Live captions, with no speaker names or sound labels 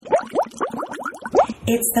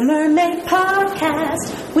It's the Mermaid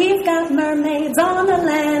Podcast. We've got mermaids on the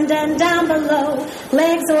land and down below.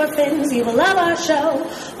 Legs or fins, you will love our show.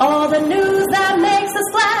 All the news that makes a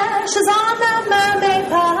splash is on the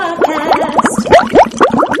Mermaid Podcast.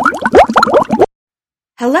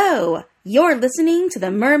 Hello, you're listening to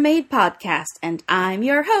the Mermaid Podcast, and I'm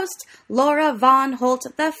your host, Laura Von Holt,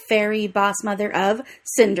 the fairy boss mother of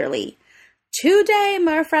Cinderly. Today,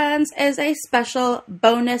 my friends, is a special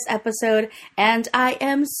bonus episode, and I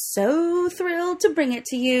am so thrilled to bring it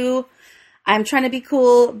to you. I'm trying to be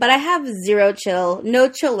cool, but I have no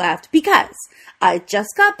chill left, because I just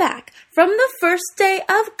got back from the first day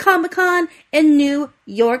of Comic-Con in New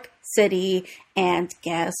York City, and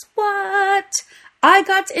guess what? I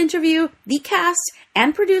got to interview the cast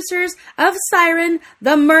and producers of Siren,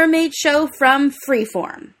 the mermaid show from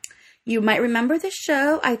Freeform. You might remember this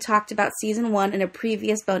show. I talked about Season 1 in a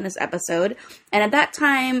previous bonus episode, and at that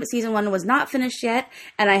time, Season 1 was not finished yet,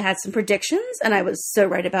 and I had some predictions, and I was so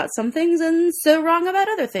right about some things and so wrong about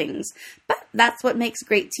other things. But that's what makes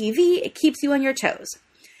great TV. It keeps you on your toes.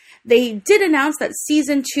 They did announce that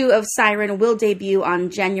Season 2 of Siren will debut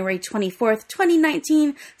on January 24th,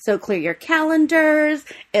 2019, so clear your calendars.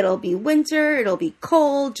 It'll be winter, it'll be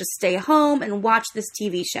cold, just stay home and watch this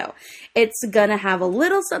TV show. It's gonna have a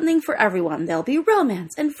little something for everyone. There'll be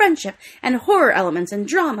romance and friendship and horror elements and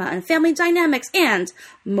drama and family dynamics and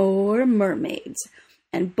more mermaids.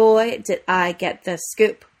 And boy, did I get the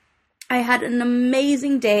scoop. I had an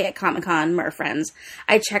amazing day at Comic-Con, mer friends.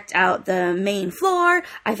 I checked out the main floor,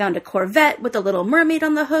 I found a Corvette with a Little Mermaid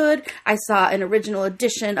on the hood, I saw an original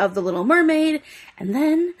edition of The Little Mermaid, and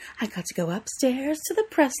then I got to go upstairs to the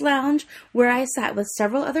press lounge where I sat with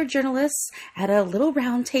several other journalists at a little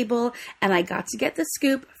round table, and I got to get the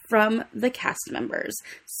scoop from the cast members.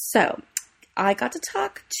 So, I got to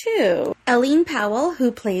talk to Eileen Powell,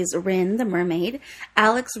 who plays Rin the mermaid,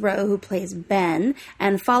 Alex Rowe, who plays Ben,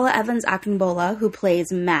 and Fala Evans Akinbola, who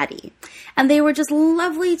plays Maddie. And they were just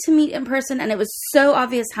lovely to meet in person, and it was so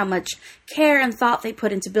obvious how much care and thought they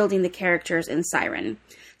put into building the characters in Siren.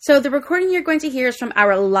 So the recording you're going to hear is from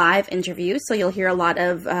our live interview, so you'll hear a lot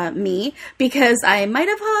of me, because I might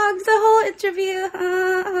have hogged the whole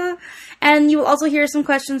interview. And you will also hear some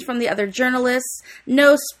questions from the other journalists.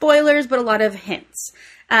 No spoilers, but a lot of hints.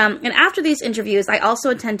 And after these interviews, I also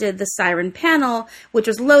attended the Siren panel, which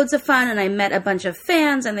was loads of fun, and I met a bunch of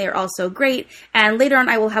fans, and they are all so great. And later on,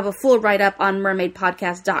 I will have a full write-up on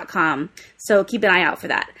mermaidpodcast.com, so keep an eye out for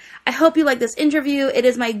that. I hope you like this interview. It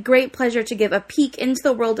is my great pleasure to give a peek into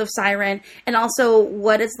the world of Siren, and also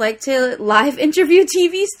what it's like to live interview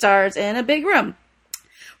TV stars in a big room.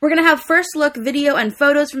 We're going to have first look video and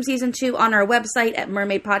photos from Season 2 on our website at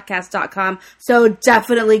mermaidpodcast.com, so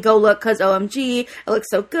definitely go look, because OMG, it looks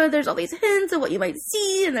so good. There's all these hints of what you might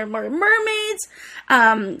see, and there are more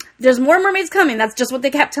mermaids. There's more mermaids coming. That's just what they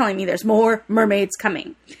kept telling me. There's more mermaids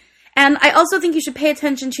coming. And I also think you should pay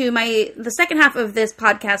attention to the second half of this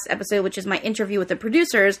podcast episode, which is my interview with the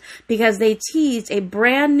producers, because they teased a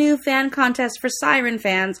brand new fan contest for Siren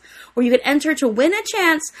fans, where you could enter to win a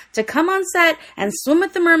chance to come on set and swim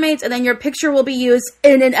with the mermaids, and then your picture will be used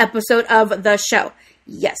in an episode of the show.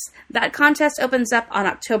 Yes, that contest opens up on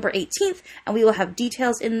October 18th, and we will have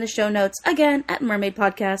details in the show notes, again, at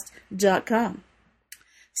mermaidpodcast.com.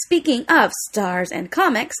 Speaking of stars and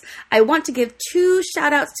comics, I want to give 2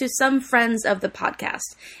 shout-outs to some friends of the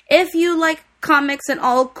podcast. If you like comics and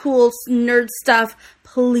all cool nerd stuff,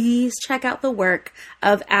 please check out the work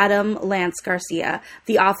of Adam Lance Garcia,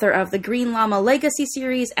 the author of the Green Llama Legacy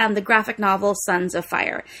series and the graphic novel Sons of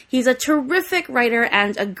Fire. He's a terrific writer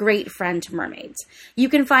and a great friend to mermaids. You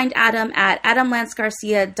can find Adam at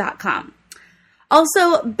adamlancegarcia.com.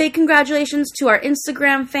 Also, big congratulations to our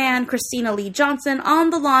Instagram fan, Christina Lee Johnson, on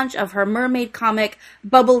the launch of her mermaid comic,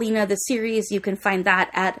 Bubblina the Series. You can find that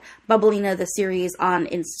at Bubblina the Series on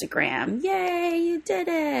Instagram. Yay, you did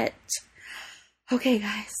it! Okay,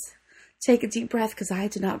 guys, take a deep breath, because I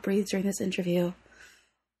did not breathe during this interview.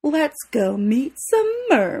 Let's go meet some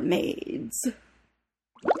mermaids.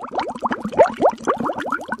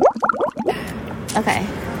 Okay.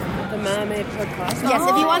 The Mermaid Podcast. Yes,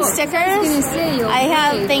 if you want stickers, I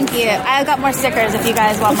have, thank you. I've got more stickers if you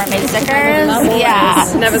guys want mermaid stickers. Yeah.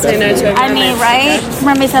 Never say no to a mermaid. I mean, right?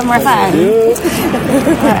 Mermaids have more fun.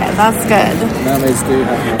 Alright, that's good. Mermaids do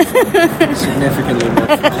have significantly more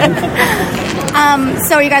fun.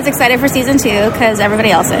 So are you guys excited for Season 2? Because everybody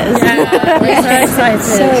else is. Yeah, we're so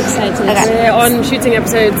excited. Okay. We're on shooting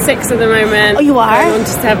episode 6 at the moment. Oh, you are? Going on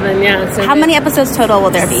to 7, yeah. So how many episodes total will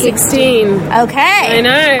there be? 16. Okay. I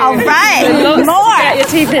know. All right. Lots More. to get your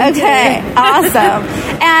teeth into. Okay. Awesome.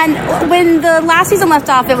 And when the last season left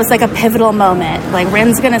off, it was like a pivotal moment. Like,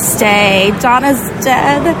 Rin's gonna stay, Donna's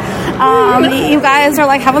dead. You guys are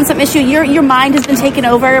like having some issue. Your mind has been taken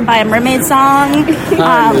over by a mermaid song.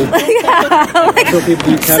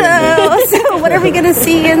 So what are we gonna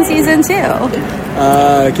see in season 2?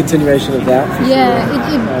 Continuation of that.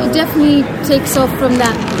 Yeah, it definitely takes off from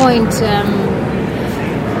that point.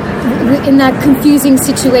 In that confusing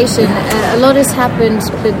situation, a lot has happened,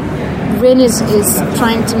 but Rin is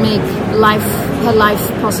trying to make her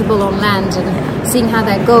life possible on land, and seeing how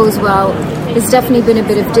that goes. Well, there's definitely been a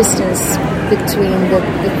bit of distance between the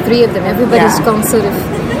three of them. Everybody's gone sort of.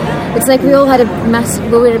 It's like we all had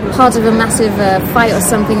we were part of a massive fight or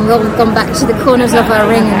something. We've all gone back to the corners of our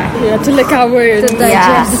ring. To lick our wounds.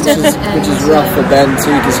 Which is rough for Ben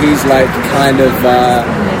too, because he's like kind of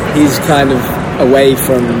away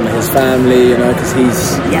from his family, you know, because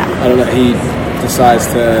I don't know, he decides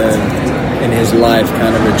to, in his life,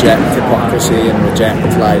 kind of reject hypocrisy and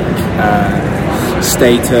reject like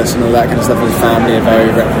status and all that kind of stuff. His family are very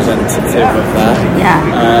representative of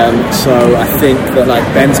that. So I think that like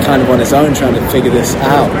Ben's kind of on his own trying to figure this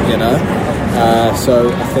out, you know.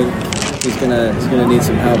 So I think he's gonna need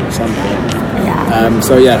some help at some point.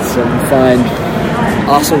 So we find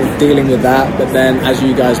us all dealing with that, but then, as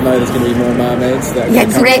you guys know, there's going to be more mermaids.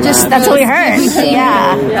 That's what we heard.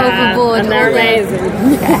 Overboard. And they're amazing.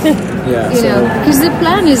 You know, because the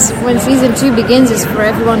plan is, when season 2 begins, is for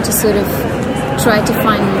everyone to sort of try to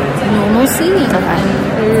find normalcy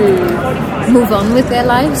and move on with their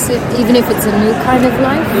lives, even if it's a new kind of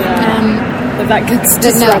life. But that gets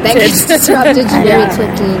disrupted. That gets disrupted very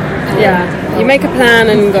quickly. You make a plan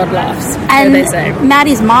and God laughs. And so they say.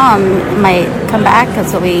 Maddie's mom might come back.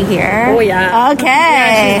 That's what we hear. Oh yeah. Okay.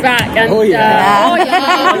 Yeah, she's back. And,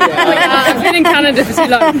 I've been in Canada for too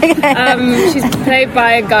long. She's played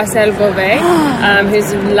by Garcelle Beauvais,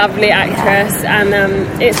 who's a lovely actress, and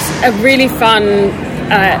it's a really fun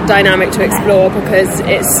dynamic to explore because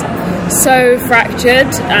it's so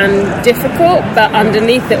fractured and difficult, but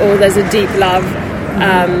underneath it all there's a deep love.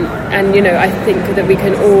 And you know, I think that we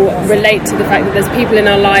can all relate to the fact that there's people in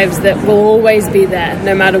our lives that will always be there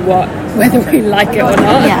no matter what, whether we like it or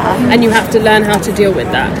not. And you have to learn how to deal with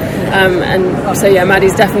that. And so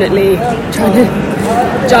Maddie's definitely trying to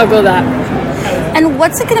juggle that. And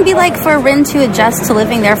what's it going to be like for Rin to adjust to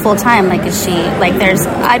living there full time? Like, is she like there's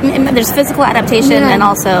physical adaptation and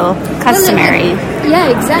also customary.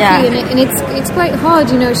 Exactly. And it's quite hard.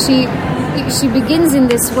 You know, she begins in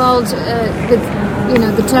this world with, you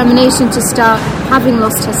know, determination to start, having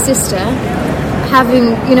lost her sister,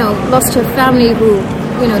 having, you know, lost her family who,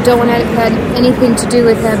 you know, don't want to have anything to do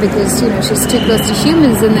with her because, you know, she's too close to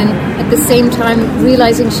humans, and then at the same time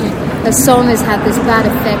realizing her song has had this bad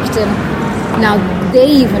effect, and now they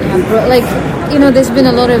even have, like, you know, there's been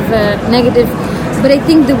a lot of negative, but I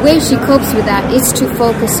think the way she copes with that is to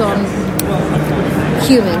focus on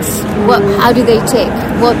humans. How do they take?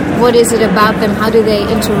 What is it about them? How do they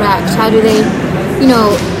interact? How do they, you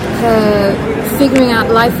know, figuring out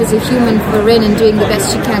life as a human for Rin and doing the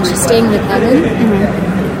best she can. She's staying with Helen.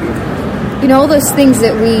 You know, all those things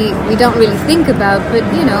that we don't really think about, but,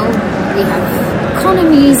 you know, we have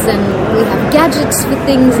economies and we have gadgets for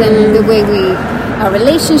things and the way our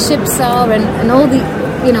relationships are and all the,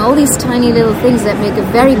 you know, all these tiny little things that make a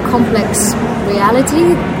very complex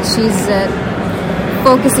reality. She's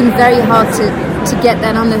focusing very hard to get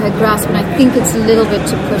that under her grasp, and I think it's a little bit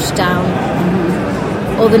to push down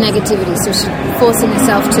all the negativity. So she's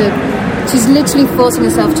literally forcing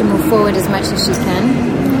herself to move forward as much as she can.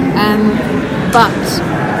 But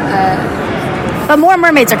more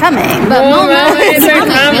mermaids are coming. More mermaids are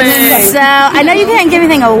coming. So I know you can't give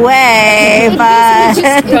anything away, but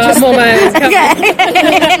more mermaids coming.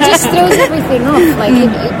 It just throws everything off. Like,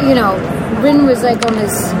 you know, Rin was like on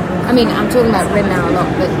this. I mean, I'm talking about Rin now a lot,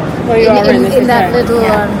 but in that little,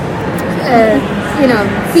 you know,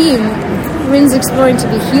 theme, Rin's exploring to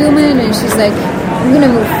be human, and she's like, I'm going to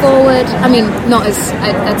move forward. I mean, not as,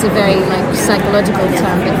 that's a very, like, psychological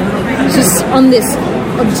term, but she's on this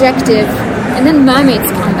objective, and then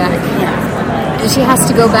mermaids come back. And she has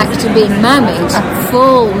to go back to being mermaid, a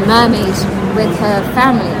full mermaid with her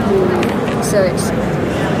family. So it's...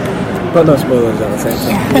 But no spoilers at the same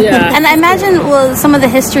time. Yeah. And I imagine, will some of the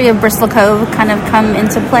history of Bristol Cove kind of come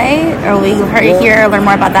into play? Or will you learn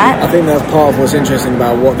more about that? I think that's part of what's interesting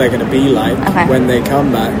about what they're going to be like when they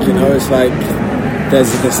come back. You know, it's like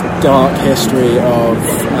there's this dark history of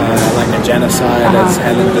like a genocide, as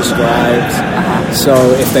Helen describes. So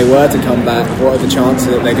if they were to come back, what are the chances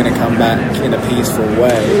that they're going to come back in a peaceful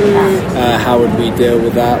way? How would we deal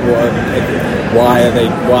with that? Why are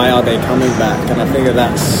they coming back? And I think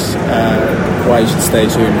that's why you should stay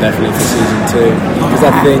tuned definitely for season 2, because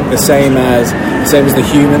I think the same as the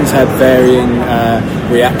humans had varying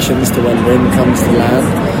reactions to when Rin comes to land,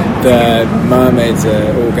 the mermaids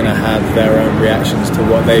are all going to have their own reactions to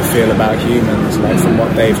what they feel about humans, like from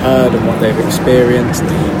what they've heard and what they've experienced.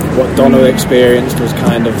 What Donna experienced was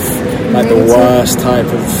kind of like the worst type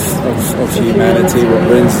of humanity. What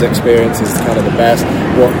Rin's experience is kind of the best.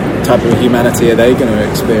 What type of humanity are they going to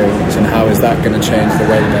experience, and how is that going to change the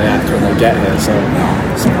way that they act when they get here? So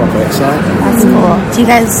it's proper exciting. That's cool. Do you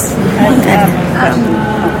guys... Go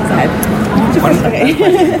ahead. Okay.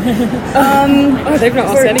 They've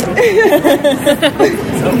not asked anything.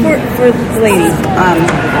 So for the ladies,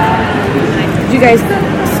 do you guys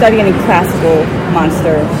study any classical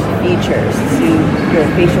monster features to your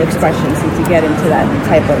facial expressions and to get into that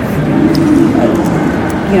type of,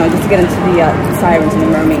 just to get into the sirens and the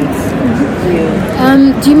mermaids?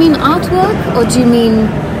 Do you mean artwork, or do you mean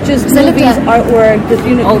just movies, artwork?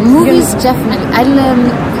 Movies, definitely.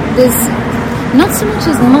 There's not so much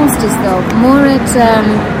as monsters though, more at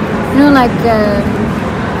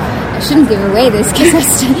I shouldn't give away this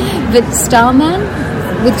but Starman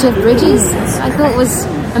with Jeff Bridges, I thought was,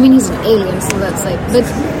 he's an alien, so that's like, but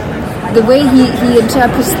the way he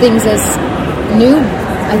interprets things as new,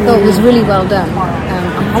 I thought was really well done.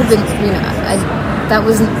 I'm hoping, that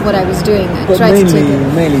wasn't what I was doing. I tried to take it.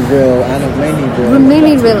 Mainly real animals.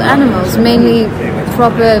 Mainly real animals, mainly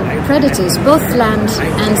proper predators, both land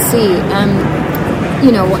and sea.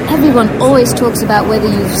 What everyone always talks about, whether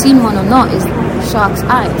you've seen one or not, is shark's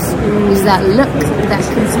eyes. Is that look, that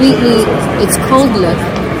completely, it's cold look.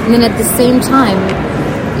 And then at the same time,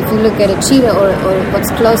 if you look at a cheetah or what's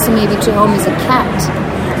closer maybe to home is a cat,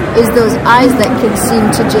 is those eyes that can seem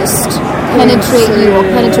to just penetrate you or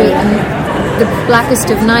penetrate the blackest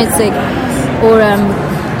of nights, or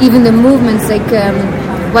even the movements,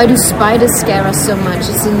 why do spiders scare us so much?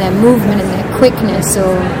 It's in their movement and their quickness,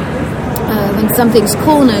 or when something's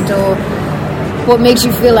cornered, or what makes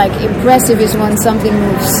you feel like impressive is when something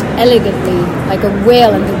moves elegantly, like a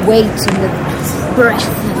whale, and the weight and the breath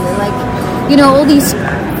and all these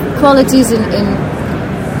qualities in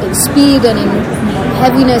speed and in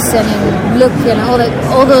heaviness and in look and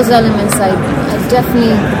all those elements. I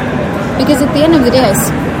definitely, because at the end of the day,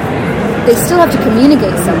 they still have to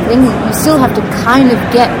communicate something. You still have to kind of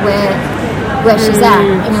get where she's at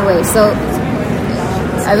in a way. So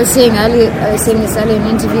I was saying this earlier in an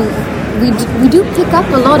interview, we do pick up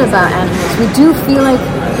a lot about animals. We do feel like,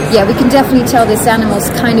 we can definitely tell this animal's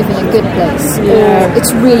kind of in a good place, or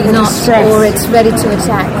it's really not, or it's ready to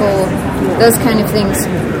attack, or those kind of things.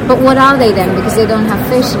 But what are they then? Because they don't have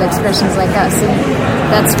facial expressions like us, and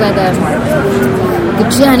that's where the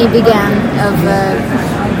journey began of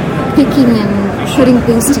picking and putting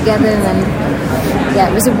things together, and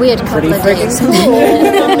it was a weird couple of days. I'm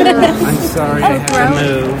sorry, I have to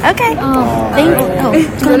move. Okay. Thank you.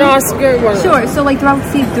 Sure. So,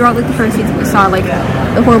 throughout the first season, we saw the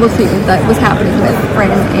horrible treatment that was happening with Ren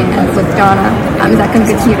and with Donna. Is that going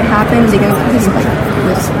to continue to happen? Because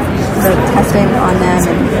with the testing on them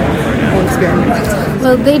and whole experiment.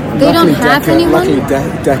 Well, they don't have anyone. Luckily,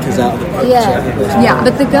 Deck is out of the picture. Yeah.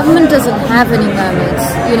 But the government doesn't have any mermaids.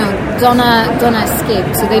 Donna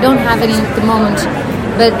escaped, so they don't have any at the moment.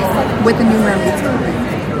 But with the new mermaids.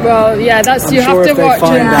 Well, that's, you have to watch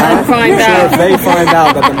and find out. If they find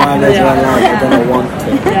out that the mermaids are alive, they're going to want to.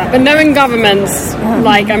 Yeah, but knowing governments,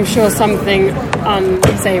 I'm sure something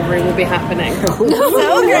unsavory will be happening. So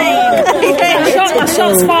great.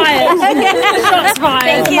 Shots fired. Shots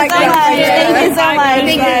fired. Thank you so much.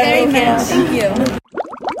 Thank you so much. Thank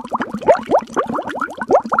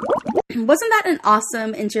you. Wasn't that an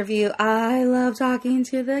awesome interview? I love talking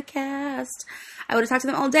to the cast. I would have talked to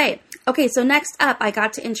them all day. Okay, so next up, I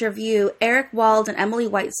got to interview Eric Wald and Emily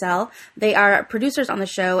Whitesell. They are producers on the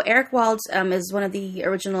show. Eric Wald is one of the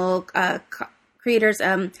original creators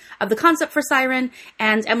of the concept for Siren,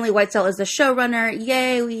 and Emily Whitesell is the showrunner.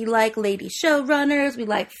 Yay, we like lady showrunners. We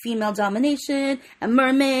like female domination and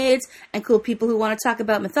mermaids and cool people who want to talk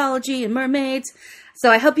about mythology and mermaids.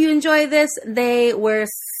 So I hope you enjoy this. They were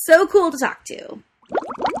so cool to talk to.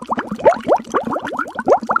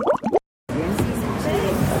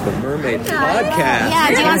 Mermaid podcast.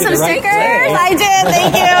 Yeah, do you want some Right stickers? place. I did,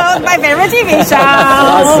 thank you. My favorite TV show.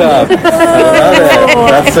 Awesome. I love it.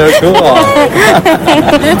 That's so cool.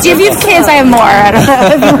 Do you have kids? I have more. I don't know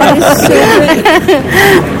if you want to share.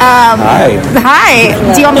 Hi.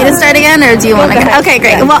 Do you want me to start again, or do you want to? Okay,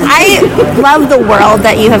 great. Well, I love the world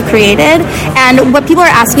that you have created, and what people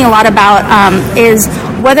are asking a lot about is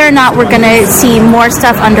whether or not we're going to see more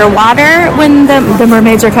stuff underwater when the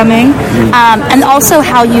mermaids are coming, and also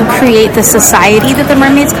how you create the society that the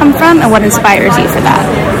mermaids come from, and what inspires you for that.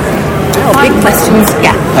 Oh, big questions.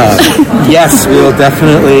 Yeah. Yes, we will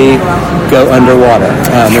definitely go underwater.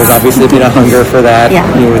 There's obviously been a hunger for that,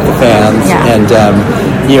 with the fans, and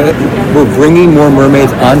we're bringing more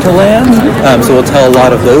mermaids onto land. So we'll tell a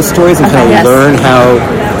lot of those stories and kind of learn how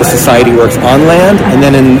the society works on land. And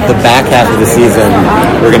then in the back half of the season,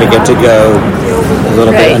 we're going to get to go a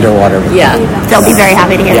little bit underwater. Yeah, they'll be very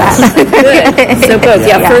happy to hear that. Good. So good.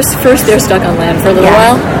 Yeah. First they're stuck on land for a little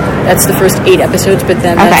while. That's the first 8 episodes, but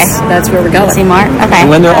then that's where we're going. See more? Okay.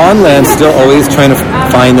 And when they're on land, still always trying to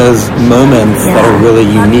find those moments that are really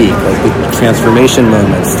unique, like the transformation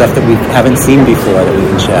moments, stuff that we haven't seen before that we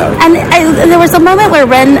can show. And there was a moment where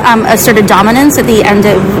Ren asserted dominance at the end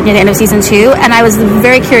of season 2, and I was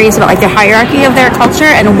very curious about like the hierarchy of their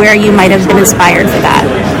culture and where you might have been inspired for that.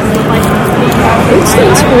 It's the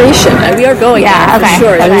inspiration. We are going for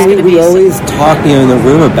sure. I mean, we always talk in the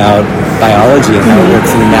room about biology and how it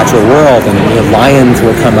works in the natural world, and lions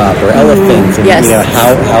will come up, or elephants, and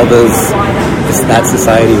how that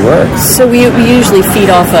society works. So we usually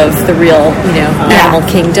feed off of the real animal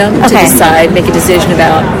kingdom to decide, make a decision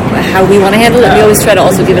about how we want to handle it. We always try to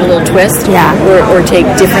also give it a little twist, or take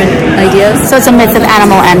different ideas. So it's a mix of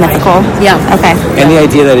animal and mythical. Yeah. Okay. And the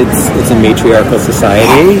idea that it's a matriarchal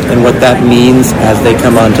society, and what that means as they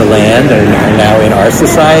come onto land and are now in our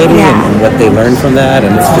society, and what they learn from that,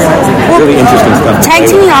 and it's just really interesting stuff. Tag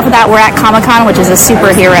teaming off of that, we're at Comic-Con, which is a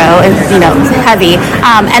superhero, heavy,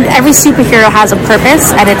 and every superhero has a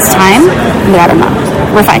purpose at its time. Oh my God, I'm not.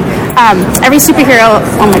 We're fine. Every superhero,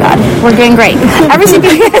 oh my God, we're doing great. Every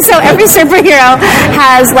superhero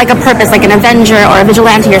has like a purpose, like an Avenger or a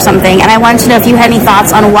Vigilante or something, and I wanted to know if you had any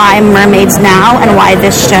thoughts on why mermaids now, and why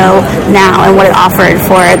this show now, and what it offered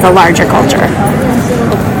for the larger culture.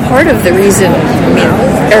 Part of the reason,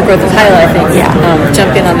 Eric wrote the title, I think,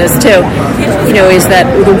 jump in on this too, is that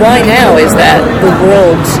the why now is that the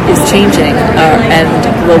world is changing, and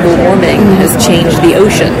global warming has changed the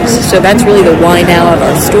oceans. So that's really the why now of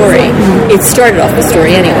our story. It started off the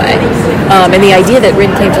story anyway. And the idea that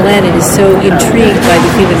Rin came to land and is so intrigued by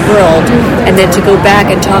the human world, and then to go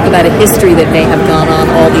back and talk about a history that may have gone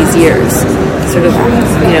on all these years. Sort of,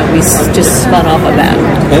 we just spun off of that.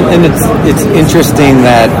 And it's interesting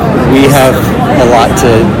that we have a lot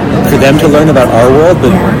for them to learn about our world,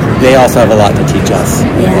 but they also have a lot to teach us.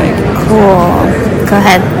 Yeah. Cool. Go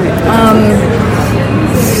ahead.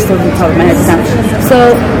 Still on the top of my head now.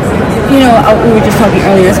 So, we were just talking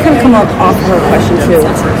earlier, it's kind of come up off her question too.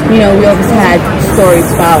 We always had stories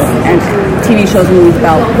about, and TV shows and movies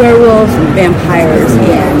about werewolves and vampires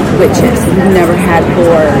and witches. We've never had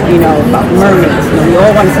lore, about mermaids. We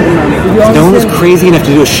all want to see the mermaid. No one was crazy enough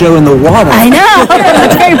to do a show in the water. I know.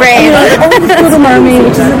 That's very brave. Little Mermaid,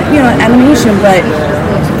 which is, animation, but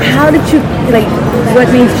how did you,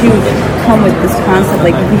 what made you come with this concept?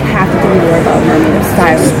 Like, we have to do more about mermaid of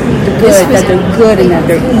Siren. That they're good and that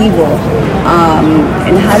they're evil.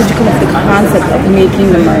 And how did you come up with the concept of making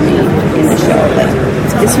the mermaid in the show?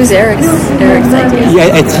 This was Eric's idea.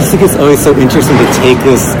 Yeah, I just think it's always so interesting to take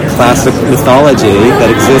this classic mythology that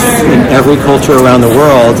exists in every culture around the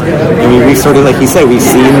world, and we sort of, like you said, we've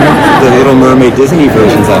seen the Little Mermaid Disney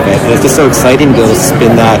versions of it, and it's just so exciting to be able to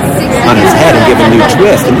spin that on its head and give a new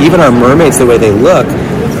twist. And even our mermaids, the way they look,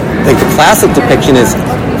 like the classic depiction is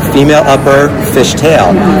female upper, fish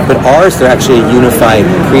tail, but ours, they're actually a unified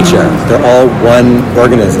creature. They're all one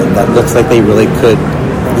organism that looks like they really could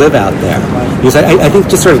live out there. Because I think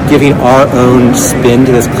just sort of giving our own spin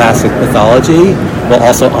to this classic mythology while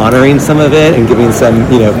also honoring some of it and giving some,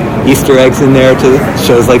 Easter eggs in there to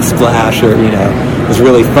shows like Splash or, is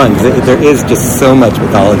really fun. Because there is just so much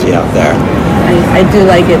mythology out there. I do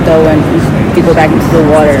like it though when you go back into the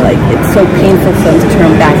water, it's so painful for them to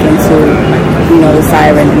turn back into, the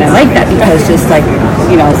siren, and I like that because just like,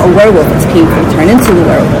 a werewolf, it's painful to turn into the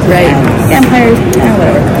werewolf. Right. Vampires,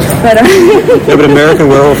 whatever. But but American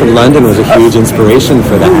Werewolf in London was a huge inspiration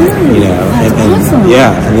for that, and awesome.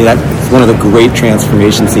 That's one of the great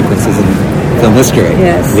transformation sequences in film history.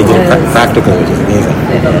 Yes, they did it practically, which is amazing.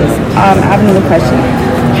 It is. I have another question.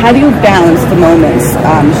 How do you balance the moments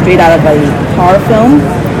straight out of a horror film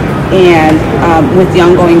and with the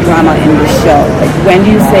ongoing drama in the show? Like, when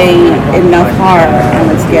do you say enough horror and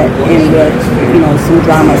let's get into, some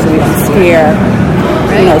drama so we can scare,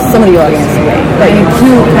 some of the audience away? But you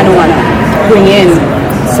do kind of want to bring in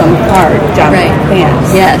some hard drama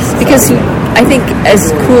fans. Yes, because I think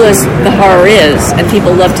as cool as the horror is, and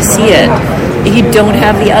people love to see it, if you don't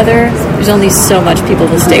have the other, there's only so much people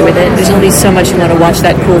will stay with it. There's only so much you want to watch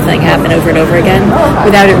that cool thing happen over and over again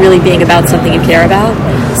without it really being about something you care about.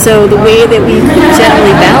 So the way that we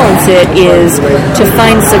generally balance it is to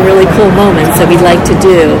find some really cool moments that we'd like to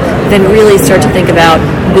do, then really start to think about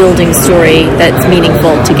building story that's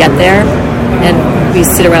meaningful to get there. And we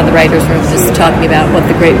sit around the writer's room just talking about what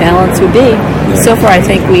the great balance would be. So far, I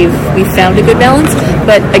think we've found a good balance.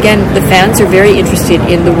 But again, the fans are very interested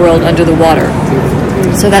in the world under the water.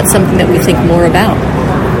 So that's something that we think more about.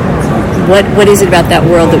 What is it about that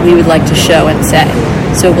world that we would like to show and say?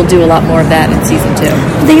 So we'll do a lot more of that in season 2.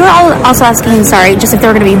 They were all also asking, just if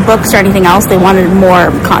there were going to be books or anything else. They wanted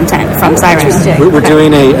more content from Siren. We're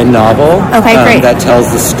doing a novel great. that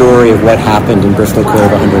tells the story of what happened in Bristol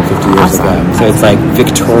Cove 150 years ago. So it's like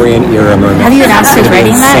Victorian era mermaid. Have you announced who's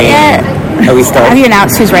writing that yet? Have you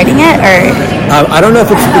announced who's writing it, or? I don't know if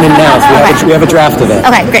it's been announced. We have a draft of it.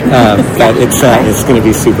 Okay, great. But it's going to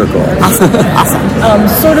be super cool. Awesome.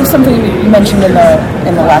 Sort of something you mentioned in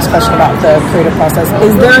the last question about the creative process.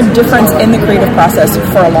 Is there a difference in the creative process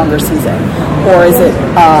for a longer season, or is it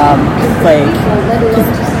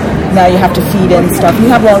now you have to feed in stuff? You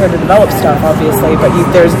have longer to develop stuff, obviously, but is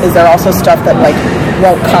there also stuff that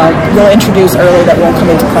you'll introduce early that won't come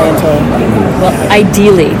into play until? Well,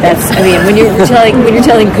 ideally, when you're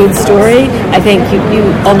telling good story, I think you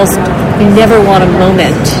never want a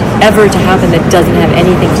moment ever to happen that doesn't have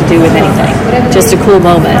anything to do with anything. Just a cool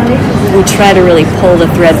moment. We try to really pull the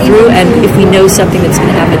thread through, and if we know something that's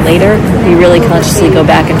going to happen later, we really consciously go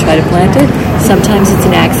back and try to plant it. Sometimes it's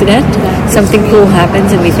an accident. Something cool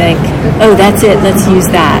happens and we think, oh, that's it, let's use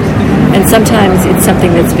that. And sometimes it's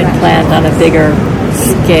something that's been planned on a bigger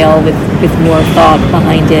scale with more thought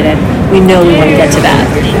behind it, and we know we want to get to that.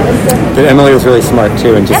 But Emily was really smart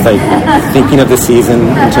too, and just thinking of the season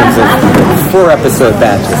in terms of 4-episode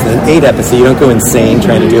batches and 8 episodes. You don't go insane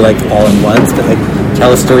trying to do all at once, but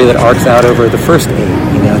tell a story that arcs out over the first 8,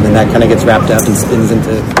 and then that kind of gets wrapped up and spins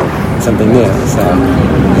into something new. So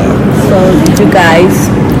do you guys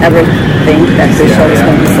ever think that this show is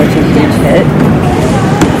going to be such a huge hit?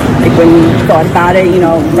 Like, when you thought about it,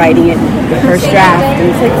 writing it, the first draft,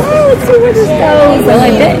 and it's let's see where this goes. Well,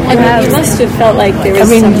 I bet. You must have felt like there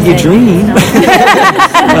was something. You dream.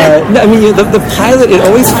 The pilot, it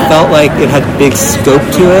always felt like it had big scope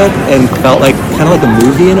to it and felt kind of like a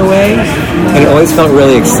movie in a way, and it always felt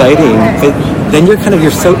really exciting. But then you're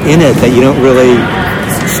so in it that you don't really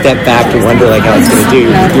step back to wonder how it's going to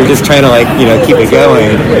do. You're just trying to keep it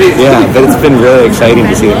going. Yeah, but it's been really exciting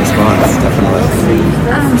to see the response, definitely.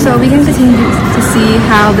 So we can continue to see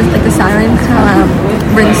how the Siren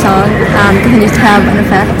ring song continues to have an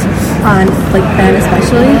effect on Ben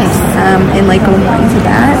especially, and go more into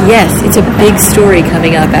that. Yes, it's a big story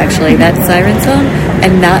coming up actually, that Siren song,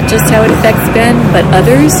 and not just how it affects Ben, but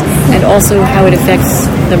others, and also how it affects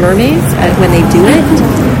the mermaids when they do it.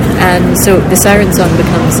 And so the Siren song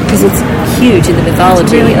becomes, because it's huge in the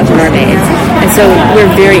mythology of mermaids, and so we're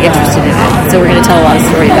very interested in it. So we're going to tell a lot of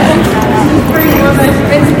story about it.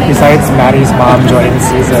 Besides Maddie's mom joining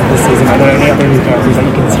this season, are there any other new characters that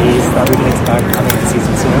you can tease that we can expect coming to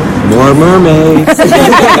season 2? More mermaids.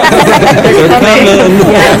 They're coming.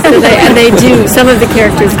 Yeah, and they do. Some of the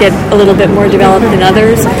characters get a little bit more developed than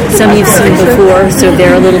others. Some you've seen before, so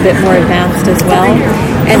they're a little bit more advanced as well.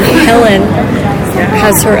 And Helen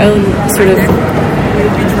has her own sort of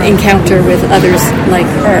encounter with others like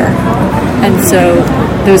her, and so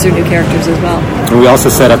those are new characters as well. And we also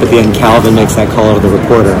set up at the end, Calvin makes that call to the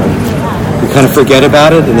reporter. We kind of forget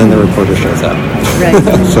about it, and then the reporter shows up. Right.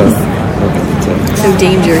 So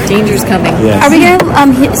danger's coming. Yes. Are we going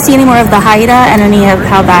to see any more of the Haida and any of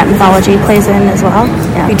how that mythology plays in as well?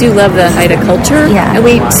 Yeah. We do love the Haida culture, and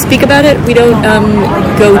we speak about it. We don't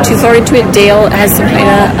go too far into it. Dale has some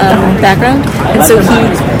Haida background, and so he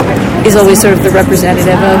is always sort of the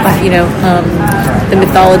representative of the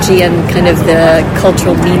mythology and kind of the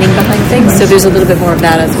cultural meaning behind things. So there's a little bit more of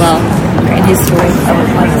that as well in his story.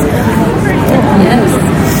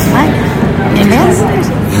 Yes.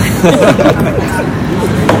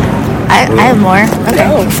 I I have more. Okay,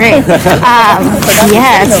 great.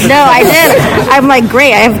 Yes. No, I did. I'm like,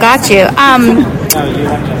 great, I have got you.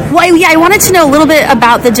 Well, yeah, I wanted to know a little bit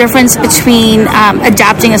about the difference between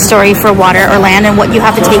adapting a story for water or land and what you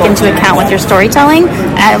have to take into account with your storytelling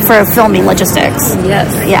for filming logistics.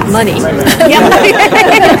 Yes. Yeah. Money.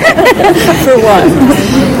 For one.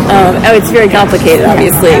 It's very complicated,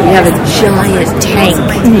 obviously. We have a giant tank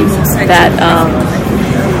that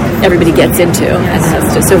everybody gets into and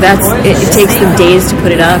has to. So it takes them days to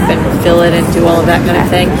put it up and fill it and do all of that kind of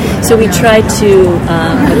thing. So we try to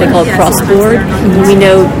what they call cross-board. When we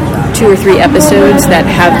know 2 or 3 episodes that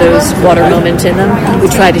have those water moments in them, we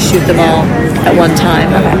try to shoot them all at one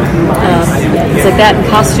time. It's like that, and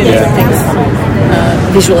costuming and things.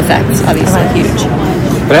 Visual effects, obviously, huge.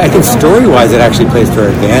 But I think story-wise, it actually plays to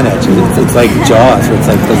our advantage. It's like Jaws, where it's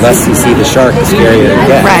like the less you see the shark, the scarier it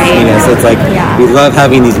gets. Right. You know, so it's like we love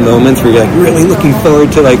having these moments where you're like really looking forward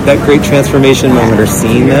to like that great transformation moment or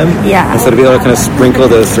seeing them. Yeah. And so to be able to kind of sprinkle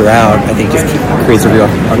those throughout, I think just creates a real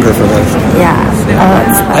hunger for those. Yeah.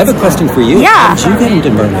 I have a question for you. Yeah. How did you get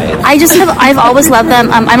into mermaids? I've always loved them.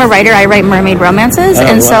 I'm a writer. I write mermaid romances,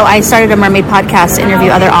 so I started a mermaid podcast to interview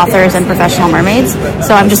other authors and professional mermaids.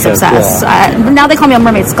 So I'm just obsessed. Cool. Now they call me a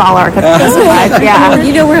mermaid scholar. Yeah. Well,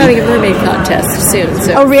 you know we're having a mermaid contest soon.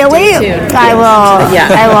 So oh really? I will. Yeah.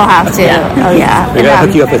 I will have to. Yeah. Oh yeah. We're gonna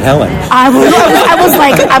hook you up with Helen. I was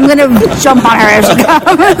like, I'm gonna jump on her as she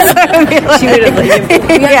comes. She would have. We have to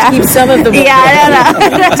keep some of them. Yeah, I don't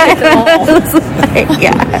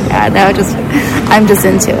know. I'm just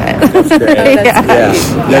into it.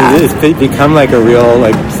 It's become like a real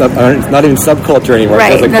not even subculture anymore.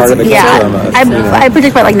 Right. It's like part of the culture almost. I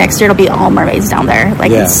predict by next year it'll be all mermaids down there.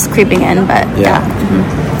 It's creeping in, but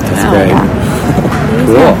That's great. Yeah.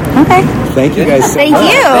 Cool. Okay. Thank you guys so Thank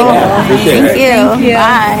much. you. Appreciate it. Thank you.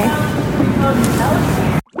 Bye.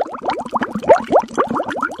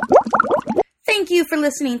 Thank you for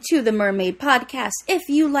listening to the Mermaid Podcast. If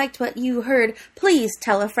you liked what you heard, please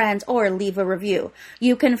tell a friend or leave a review.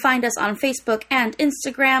 You can find us on Facebook and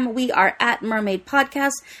Instagram. We are at Mermaid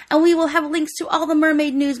Podcast, and we will have links to all the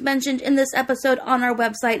mermaid news mentioned in this episode on our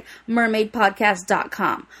website,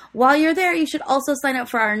 mermaidpodcast.com. While you're there, you should also sign up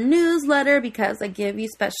for our newsletter because I give you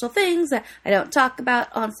special things that I don't talk about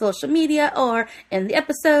on social media or in the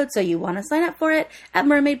episode, so you want to sign up for it at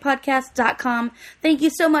mermaidpodcast.com. Thank you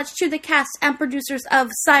so much to the cast and producers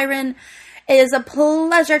of Siren. It is a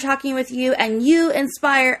pleasure talking with you, and you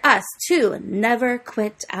inspire us to never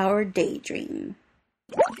quit our daydream.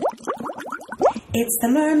 It's the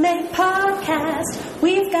Mermaid Podcast.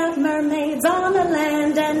 We've got mermaids on the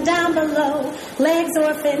land and down below. Legs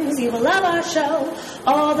or fins, you will love our show.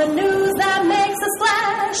 All the news that